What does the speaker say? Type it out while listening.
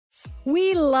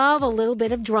We love a little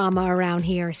bit of drama around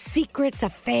here. Secrets,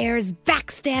 affairs,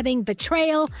 backstabbing,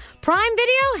 betrayal. Prime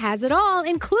Video has it all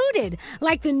included,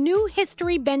 like the new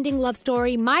history-bending love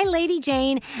story, My Lady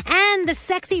Jane, and the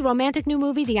sexy romantic new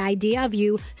movie, The Idea of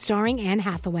You, starring Anne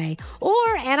Hathaway. Or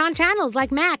add-on channels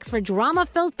like Max for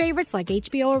drama-filled favorites like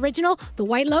HBO original, The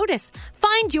White Lotus.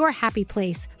 Find your happy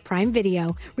place. Prime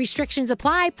Video. Restrictions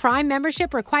apply. Prime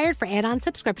membership required for add-on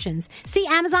subscriptions. See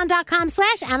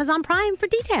Amazon.com/Amazon Prime for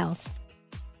details.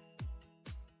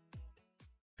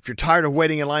 If you're tired of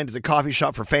waiting in line to the coffee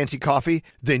shop for fancy coffee,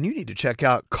 then you need to check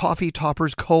out Coffee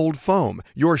Topper's Cold Foam,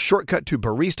 your shortcut to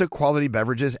barista quality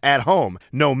beverages at home.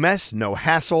 No mess, no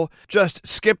hassle. Just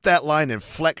skip that line and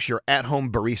flex your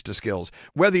at-home barista skills.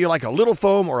 Whether you like a little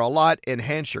foam or a lot,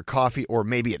 enhance your coffee, or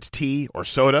maybe it's tea or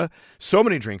soda. So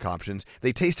many drink options.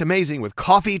 They taste amazing with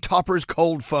Coffee Topper's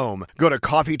Cold Foam. Go to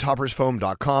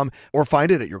coffeetoppersfoam.com or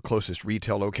find it at your closest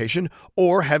retail location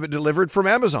or have it delivered from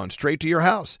Amazon straight to your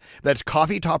house. That's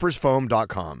coffeetoppersfoam.com.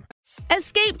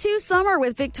 Escape to summer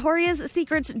with Victoria's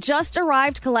Secret's just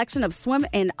arrived collection of swim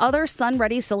and other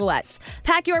sun-ready silhouettes.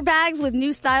 Pack your bags with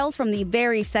new styles from the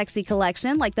Very Sexy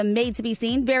collection, like the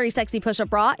made-to-be-seen Very Sexy push-up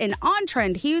bra, and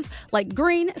on-trend hues like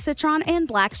green, citron, and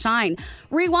black shine.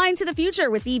 Rewind to the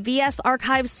future with the VS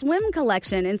Archive Swim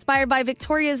collection, inspired by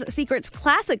Victoria's Secret's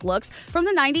classic looks from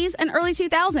the 90s and early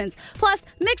 2000s. Plus,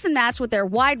 mix and match with their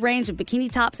wide range of bikini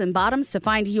tops and bottoms to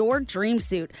find your dream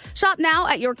suit. Shop now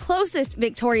at your closest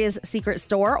Victoria's Secret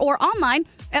store or online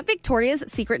at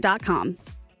victoriassecret.com.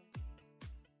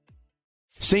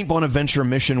 St. Bonaventure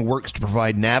Mission works to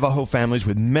provide Navajo families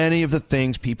with many of the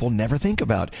things people never think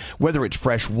about. Whether it's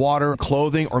fresh water,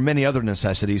 clothing, or many other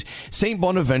necessities, St.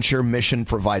 Bonaventure Mission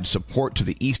provides support to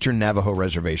the Eastern Navajo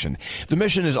Reservation. The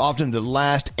mission is often the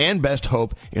last and best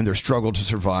hope in their struggle to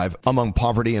survive among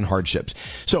poverty and hardships.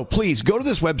 So please go to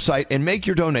this website and make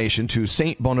your donation to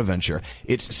St. Bonaventure.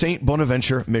 It's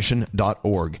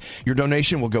stbonaventuremission.org. Your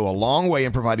donation will go a long way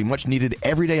in providing much needed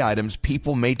everyday items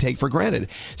people may take for granted.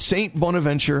 St.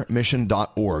 Bonaventuremission.org.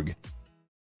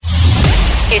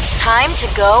 It's time to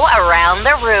go around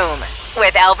the room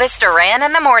with Elvis Duran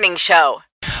and the Morning Show.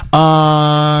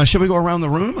 Should we go around the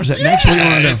room, or is that next? What do you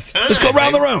want to do? Let's go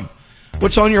around the room.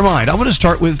 What's on your mind? I want to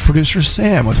start with producer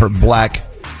Sam with her black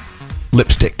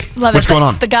lipstick. Love What's going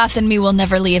on? The goth in me will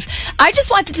never leave. I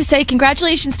just wanted to say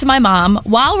congratulations to my mom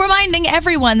while reminding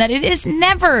everyone that it is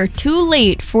never too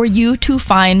late for you to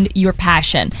find your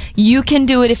passion. You can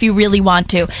do it if you really want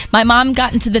to. My mom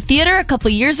got into the theater a couple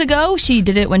years ago. She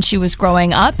did it when she was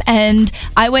growing up, and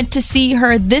I went to see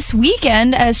her this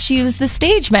weekend as she was the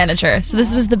stage manager. So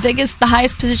this was the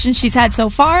highest position she's had so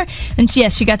far. And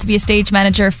she got to be a stage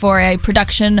manager for a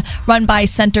production run by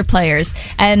Center Players.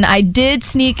 And I did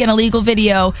sneak an illegal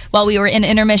video while we were in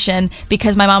intermission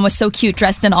because my mom was so cute,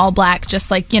 dressed in all black,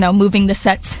 just like, moving the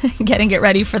sets, getting it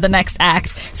ready for the next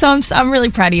act. So I'm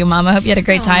really proud of you, Mom. I hope you had a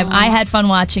great time. I had fun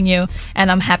watching you,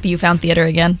 and I'm happy you found theater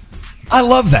again. I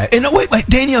love that. And wait,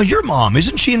 Danielle, your mom,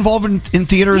 isn't she involved in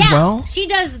theater as well? She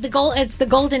does it's the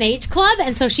Golden Age Club,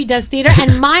 and so she does theater.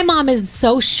 And my mom is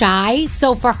so shy,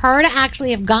 so for her to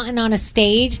actually have gotten on a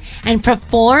stage and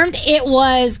performed, it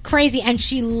was crazy. And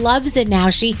she loves it now.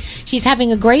 She's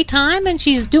having a great time, and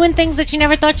she's doing things that she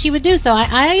never thought she would do. So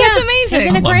that's amazing.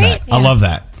 Isn't it great? I love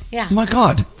that. Yeah. Oh my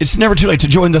God. It's never too late to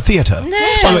join the theater.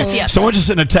 No. By the way, someone just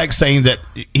sent a text saying that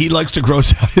he likes to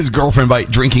gross out his girlfriend by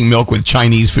drinking milk with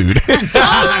Chinese food. Oh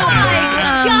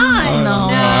my God. No.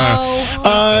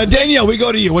 Danielle, we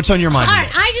go to you. What's on your mind? All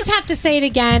right, I just have to say it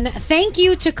again. Thank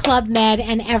you to Club Med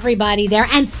and everybody there.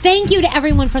 And thank you to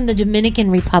everyone from the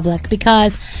Dominican Republic,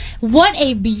 because what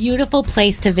a beautiful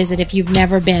place to visit if you've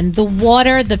never been. The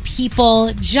water, the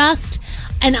people, just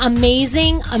an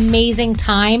amazing, amazing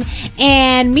time.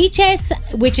 And Miches,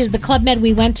 which is the Club Med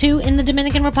we went to in the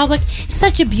Dominican Republic,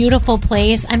 such a beautiful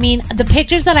place. I mean, the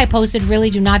pictures that I posted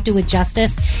really do not do it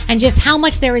justice. And just how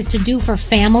much there is to do for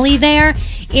family there.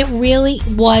 It really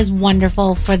was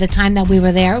wonderful for the time that we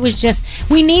were there. It was just,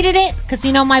 we needed it because,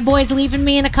 my boy's leaving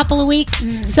me in a couple of weeks.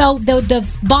 So the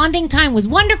bonding time was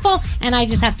wonderful, and I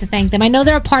just have to thank them. I know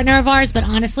they're a partner of ours, but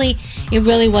honestly, it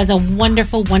really was a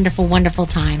wonderful, wonderful, wonderful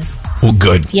time. Well,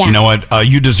 good. Yeah. You know what?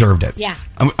 You deserved it. Yeah.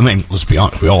 I mean, let's be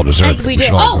honest. We all deserve it. We do.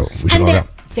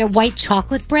 Their white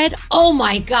chocolate bread. Oh,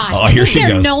 my gosh. Oh, here she goes.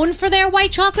 They're known for their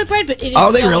white chocolate bread, but it is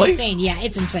so really? insane. Yeah,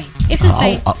 it's insane. It's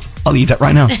insane. I'll eat that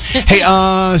right now.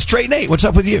 Hey, Straight Nate, what's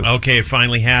up with you? Okay, it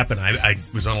finally happened. I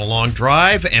was on a long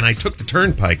drive, and I took the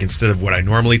turnpike instead of what I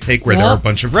normally take, where there are a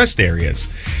bunch of rest areas.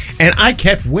 And I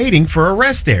kept waiting for a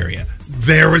rest area.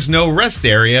 There was no rest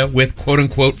area with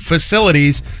quote-unquote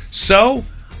facilities, so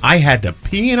I had to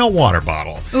pee in a water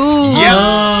bottle. Ooh.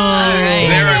 Yeah.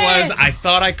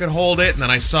 thought I could hold it, and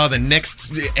then I saw the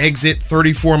next exit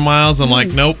 34 miles. I'm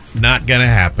like, nope, not going to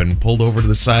happen. Pulled over to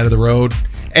the side of the road.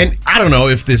 And I don't know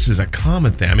if this is a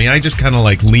common thing. I mean, I just kind of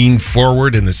like leaned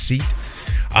forward in the seat.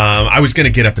 I was going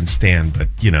to get up and stand, but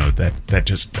that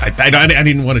just I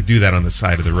didn't want to do that on the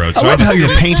side of the road. So I love how you're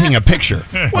painting a picture.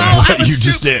 Well, you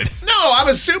just did. No, I'm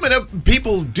assuming that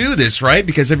people do this, right?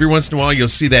 Because every once in a while you'll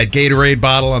see that Gatorade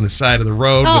bottle on the side of the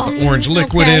road with the orange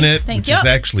liquid in it, which is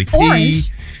actually pee. Orange?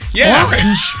 Yeah.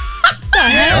 Orange.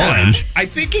 Orange. I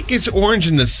think it gets orange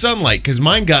in the sunlight because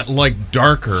mine got like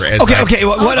darker as Okay.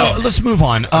 What else? Let's move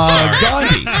on.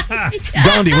 Gandhi.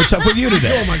 Gandhi, what's up with you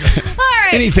today? Oh my God. All right.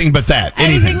 Anything but that.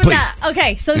 Anything, but please. that.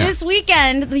 Okay, so this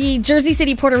weekend, the Jersey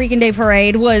City Puerto Rican Day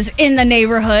Parade was in the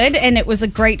neighborhood, and it was a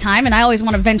great time, and I always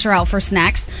want to venture out for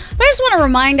snacks. But I just want to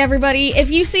remind everybody, if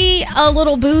you see a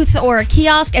little booth or a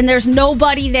kiosk and there's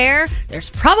nobody there, there's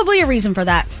probably a reason for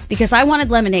that, because I wanted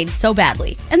lemonade so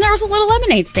badly. And there was a little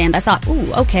lemonade stand. I thought,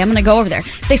 ooh, okay, I'm going to go over there.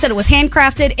 They said it was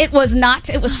handcrafted. It was not.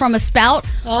 It was from a spout.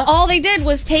 All they did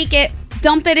was take it,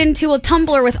 dump it into a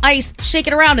tumbler with ice, shake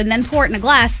it around, and then pour it in a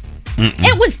glass.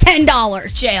 It was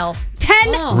 $10. Jail.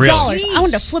 $10. Really? I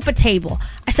wanted to flip a table.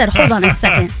 I said, hold on a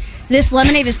second. This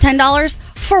lemonade is $10?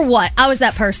 For what? I was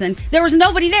that person. There was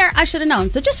nobody there. I should have known.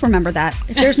 So just remember that.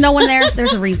 If there's no one there,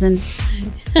 there's a reason.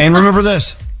 And remember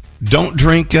this. Don't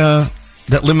drink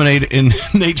that lemonade in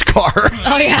Nate's car.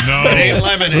 Oh, yeah. No. It ain't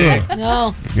lemonade.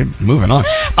 No. Good. Moving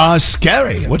on.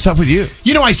 Scary. What's up with you?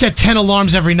 I set 10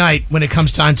 alarms every night when it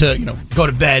comes time to, go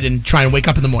to bed and try and wake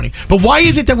up in the morning. But why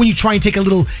is it that when you try and take a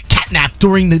little cat nap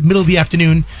during the middle of the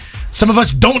afternoon, some of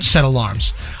us don't set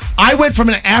alarms? I went from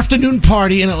an afternoon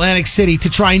party in Atlantic City to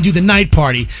try and do the night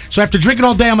party. So after drinking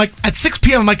all day, I'm like, at 6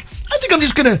 p.m., I'm like, I think I'm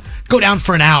just going to go down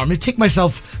for an hour. I'm going to take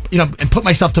myself, and put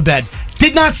myself to bed.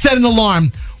 Did not set an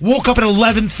alarm. Woke up at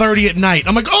 11:30 at night.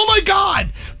 I'm like, oh my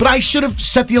God. But I should have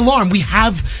set the alarm. We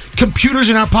have computers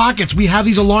in our pockets. We have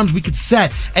these alarms we could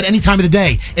set at any time of the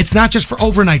day. It's not just for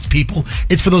overnights, people.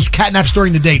 It's for those cat naps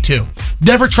during the day, too.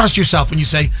 Never trust yourself when you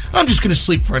say, I'm just going to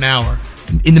sleep for an hour.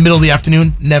 In the middle of the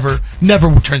afternoon, never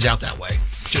turns out that way.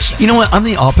 Just saying. You know what? I'm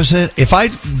the opposite. If I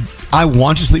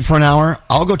want to sleep for an hour,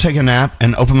 I'll go take a nap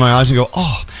and open my eyes and go,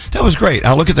 oh, that was great.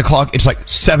 I'll look at the clock. It's like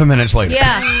 7 minutes later.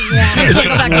 Yeah. It's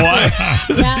like,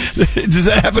 what? Yeah. Does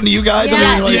that happen to you guys? Yes.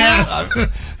 I mean, like, Yes.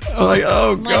 I'm like,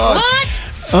 oh, God.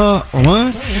 What?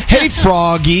 What? Hey,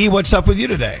 Froggy, what's up with you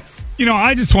today?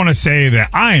 I just want to say that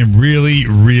I am really,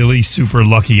 really super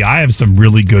lucky. I have some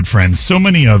really good friends. So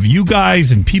many of you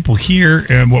guys and people here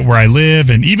and where I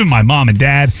live, and even my mom and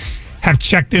dad have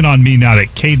checked in on me now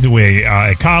that Cade's away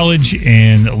at college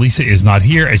and Lisa is not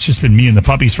here. It's just been me and the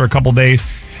puppies for a couple days.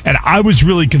 And I was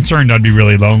really concerned I'd be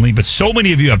really lonely, but so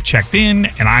many of you have checked in,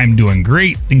 and I'm doing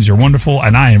great. Things are wonderful,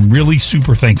 and I am really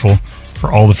super thankful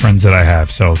for all the friends that I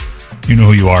have. So you know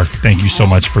who you are. Thank you so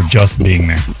much for just being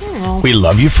there. We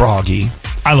love you, Froggy.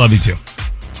 I love you too.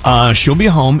 She'll be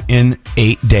home in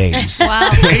 8 days.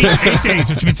 Wow. 8 days,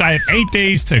 which means I have 8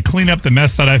 days to clean up the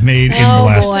mess that I've made in the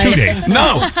last 2 days.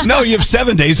 No, you have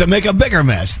 7 days to make a bigger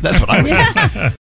mess. That's what I mean.